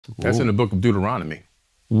That's in the Book of Deuteronomy.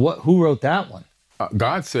 Who wrote that one?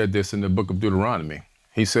 God said this in the Book of Deuteronomy.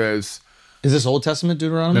 He says... Is this Old Testament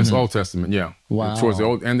Deuteronomy? That's Old Testament, yeah. Wow. Towards the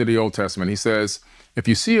end of the Old Testament, he says, if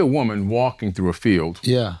you see a woman walking through a field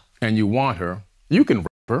and you want her, you can rape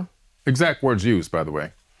her. Exact words used, by the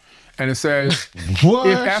way. And it says, if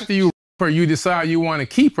after you rape her, you decide you want to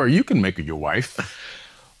keep her, you can make her your wife.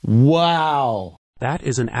 Wow. That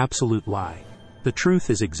is an absolute lie. The truth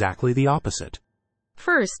is exactly the opposite.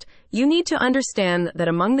 First, you need to understand that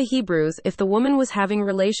among the Hebrews, if the woman was having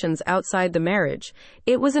relations outside the marriage,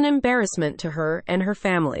 it was an embarrassment to her and her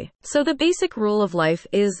family. So the basic rule of life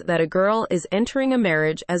is that a girl is entering a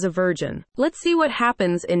marriage as a virgin. Let's see what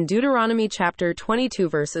happens in Deuteronomy chapter 22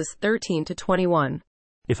 verses 13 to 21.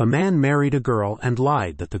 If a man married a girl and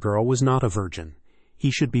lied that the girl was not a virgin, he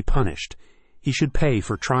should be punished. He should pay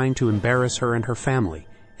for trying to embarrass her and her family,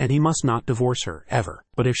 and he must not divorce her, ever.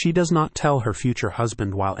 But if she does not tell her future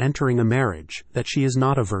husband while entering a marriage that she is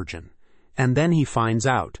not a virgin, and then he finds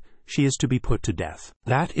out, she is to be put to death.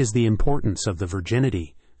 That is the importance of the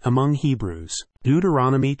virginity among Hebrews.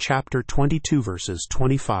 Deuteronomy chapter 22 verses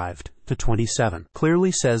 25 to 27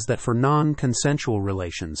 clearly says that for non-consensual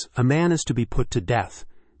relations, a man is to be put to death,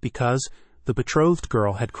 because the betrothed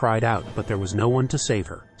girl had cried out, but there was no one to save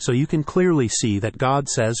her. So you can clearly see that God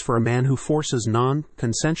says for a man who forces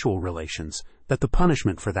non-consensual relations, that the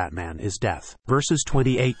punishment for that man is death. Verses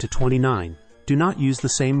 28 to 29 do not use the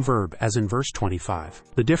same verb as in verse 25.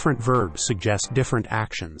 The different verbs suggest different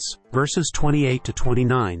actions. Verses 28 to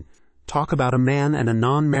 29 talk about a man and a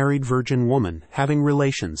non-married virgin woman having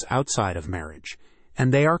relations outside of marriage,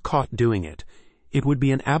 and they are caught doing it. It would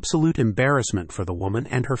be an absolute embarrassment for the woman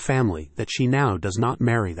and her family that she now does not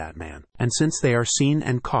marry that man. And since they are seen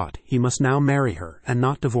and caught, he must now marry her and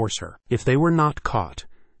not divorce her. If they were not caught,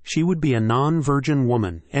 she would be a non-virgin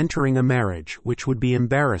woman entering a marriage which would be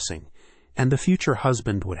embarrassing, and the future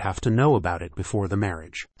husband would have to know about it before the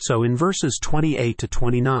marriage. So in verses 28 to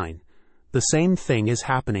 29, the same thing is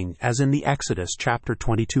happening as in the Exodus chapter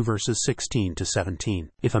 22 verses 16 to 17.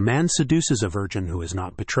 If a man seduces a virgin who is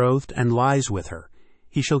not betrothed and lies with her,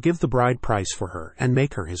 he shall give the bride price for her and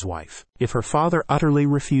make her his wife. If her father utterly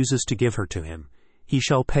refuses to give her to him, he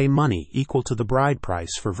shall pay money equal to the bride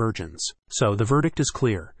price for virgins. So the verdict is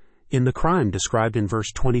clear. In the crime described in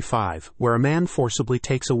verse 25, where a man forcibly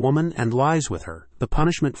takes a woman and lies with her, the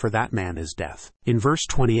punishment for that man is death. In verse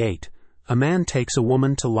 28, a man takes a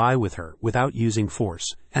woman to lie with her without using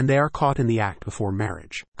force, and they are caught in the act before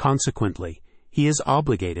marriage. Consequently, he is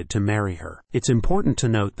obligated to marry her. It's important to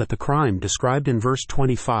note that the crime described in verse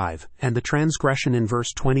 25 and the transgression in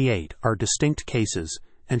verse 28 are distinct cases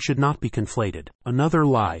and should not be conflated. Another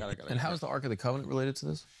lie. And how is the Ark of the Covenant related to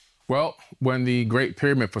this? Well, when the Great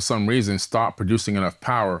Pyramid, for some reason, stopped producing enough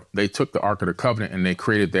power, they took the Ark of the Covenant and they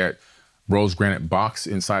created that rose granite box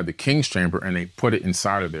inside the king's chamber, and they put it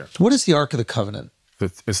inside of there. What is the Ark of the Covenant?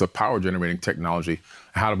 It's a power generating technology.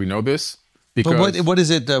 How do we know this? Because but what is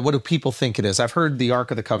it? What do people think it is? I've heard the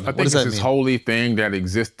Ark of the Covenant. I think it's this holy thing that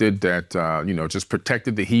existed that, just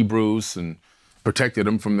protected the Hebrews and protected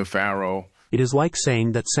them from the Pharaoh. It is like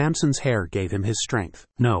saying that Samson's hair gave him his strength.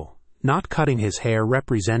 No, not cutting his hair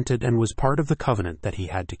represented and was part of the covenant that he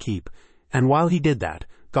had to keep. And while he did that,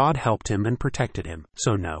 God helped him and protected him.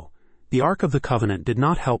 So no. The Ark of the Covenant did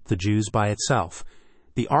not help the Jews by itself.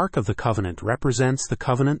 The Ark of the Covenant represents the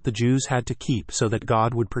covenant the Jews had to keep so that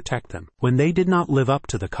God would protect them. When they did not live up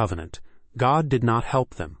to the covenant, God did not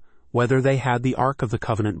help them, whether they had the Ark of the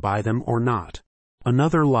Covenant by them or not.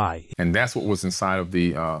 Another lie. And that's what was inside of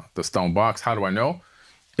the stone box. How do I know?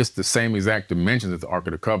 It's the same exact dimensions as the Ark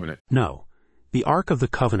of the Covenant. No. The Ark of the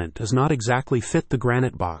Covenant does not exactly fit the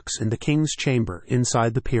granite box in the king's chamber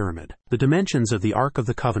inside the pyramid. The dimensions of the Ark of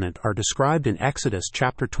the Covenant are described in Exodus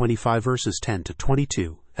chapter 25 verses 10 to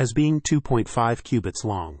 22 as being 2.5 cubits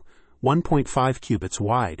long, 1.5 cubits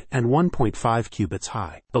wide, and 1.5 cubits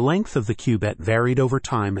high. The length of the cubit varied over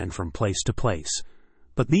time and from place to place,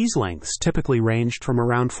 but these lengths typically ranged from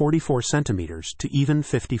around 44 centimeters to even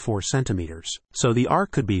 54 centimeters. So the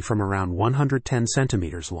Ark could be from around 110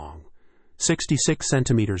 centimeters long, 66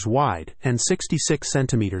 centimeters wide, and 66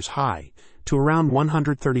 centimeters high, to around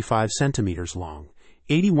 135 centimeters long,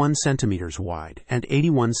 81 centimeters wide, and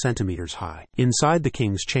 81 centimeters high. Inside the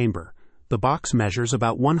king's chamber, the box measures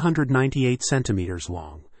about 198 centimeters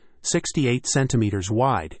long, 68 centimeters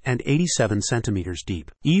wide, and 87 centimeters deep.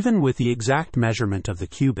 Even with the exact measurement of the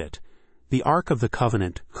cubit, the Ark of the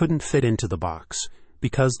Covenant couldn't fit into the box,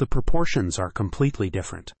 because the proportions are completely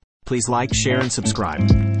different. Please like, share, and subscribe.